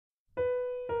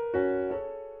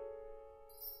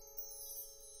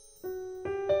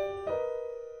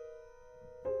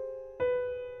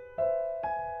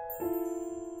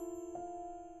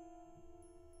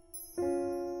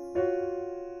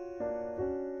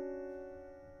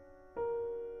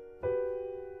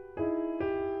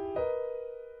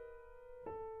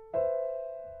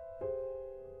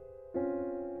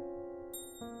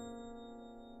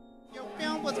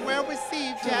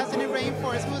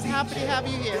Rainforest. Who's happy to have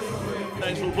you here.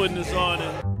 Thanks for putting this on.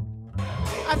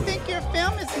 I think your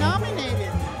film is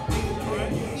nominated.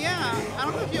 Yeah, I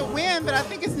don't know if you'll win, but I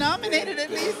think it's nominated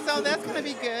at least, so that's going to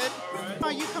be good.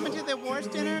 Are you coming to the awards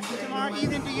dinner tomorrow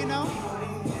evening, do you know?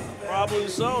 Probably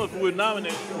so, if we're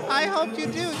nominated. I hope you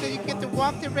do, so you get to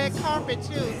walk the red carpet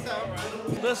too. So.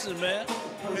 Listen, man,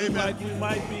 we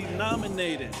might be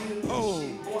nominated. Oh,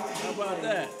 how about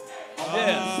that?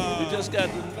 Yeah, we just got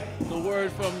the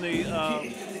word from the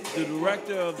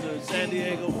director of the San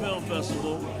Diego Film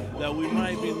Festival that we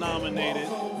might be nominated,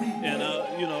 and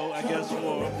you know, I guess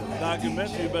for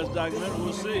documentary, best documentary,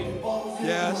 we'll see.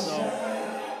 Yes.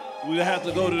 So we have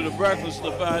to go to the breakfast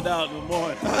to find out in the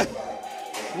morning.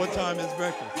 What time is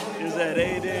breakfast? It's at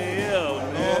 8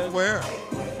 a.m. man. Oh, where?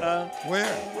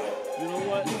 Where? You know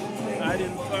what? I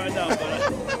didn't find out,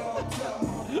 but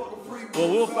well,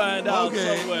 we'll find out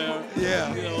somewhere.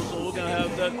 Yeah. You know, so we're gonna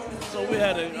have that. So we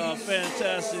had a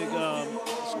fantastic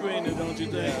screening, don't you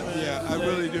think? Yeah, man? yeah, I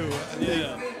really do. I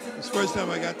think it's the first time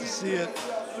I got to see it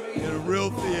in a real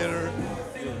theater.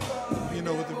 You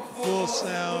know, with the full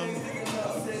sound,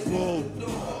 full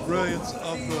brilliance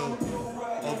of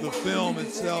the film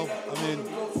itself. I mean,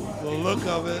 the look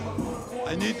of it.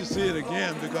 I need to see it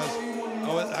again because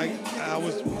I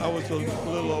was a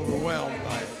little overwhelmed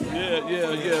by it.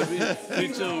 Yeah. Me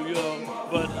too. You know,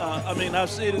 but I mean, I've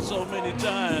seen it so many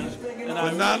times, and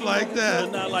but not like that.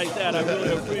 But not like that. I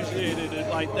really appreciated it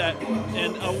like that.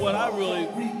 And what I really,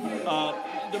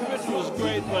 the picture was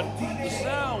great, but the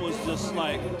sound was just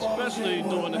like, especially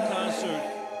during the concert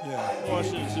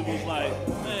portions, it was like,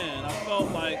 man, I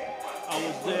felt like I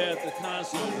was there at the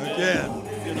concert again.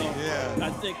 You know, I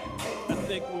think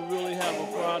we really have a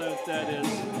product that is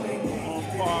on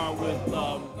par with,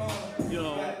 you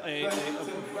know, a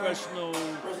professional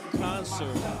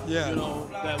concert. Yeah. You know,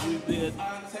 that we did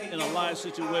in a live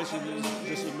situation is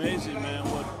just amazing, man.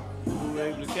 What we were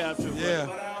able to capture. Yeah.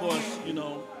 But of course, you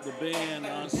know, the band,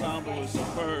 the ensemble is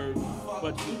superb,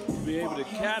 but to be able to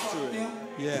capture it.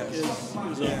 Yes.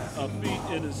 Is a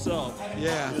feat in itself.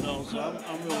 Yeah. You know, so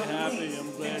I'm really happy.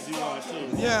 I'm glad you are too.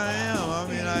 Yeah, I am.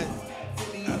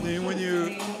 I mean, when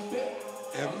you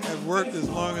have worked as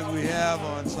long as we have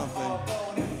on something,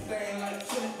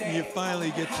 you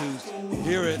finally get to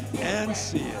hear it and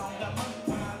see it.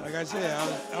 Like I said,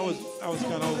 I was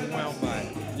kind of overwhelmed by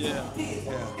it. Yeah.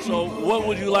 So, what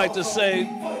would you like to say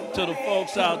to the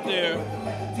folks out there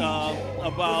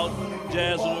about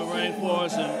Jazz in the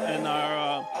Rainforest and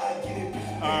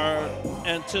our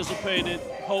anticipated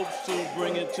hopes to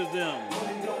bring it to them?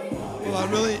 Well, I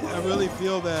really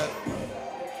feel that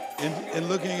in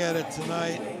looking at it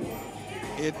tonight,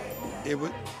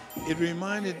 it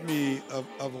reminded me of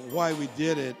why we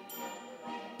did it.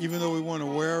 Even though we weren't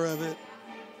aware of it,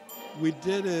 we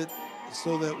did it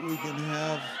so that we can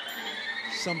have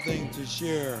something to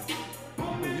share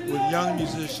with young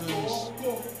musicians,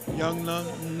 young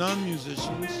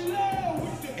non-musicians,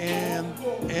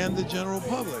 and the general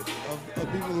public of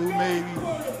people who maybe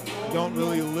don't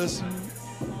really listen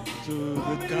to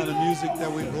the kind of music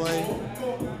that we play,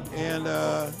 and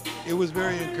it was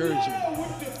very encouraging.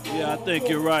 Yeah, I think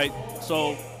you're right.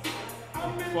 So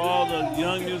for all the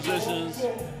young musicians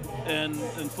and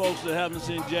folks that haven't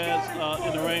seen Jazz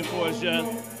in the Rainforest yet,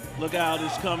 look out,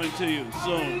 it's coming to you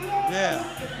soon. Yeah.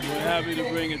 We're happy to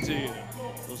bring it to you.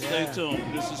 So stay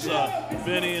tuned. This is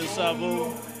Bennie and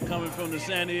Sabu coming from the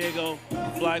San Diego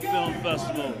Black Film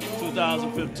Festival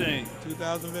 2015.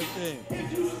 2015.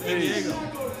 San Diego.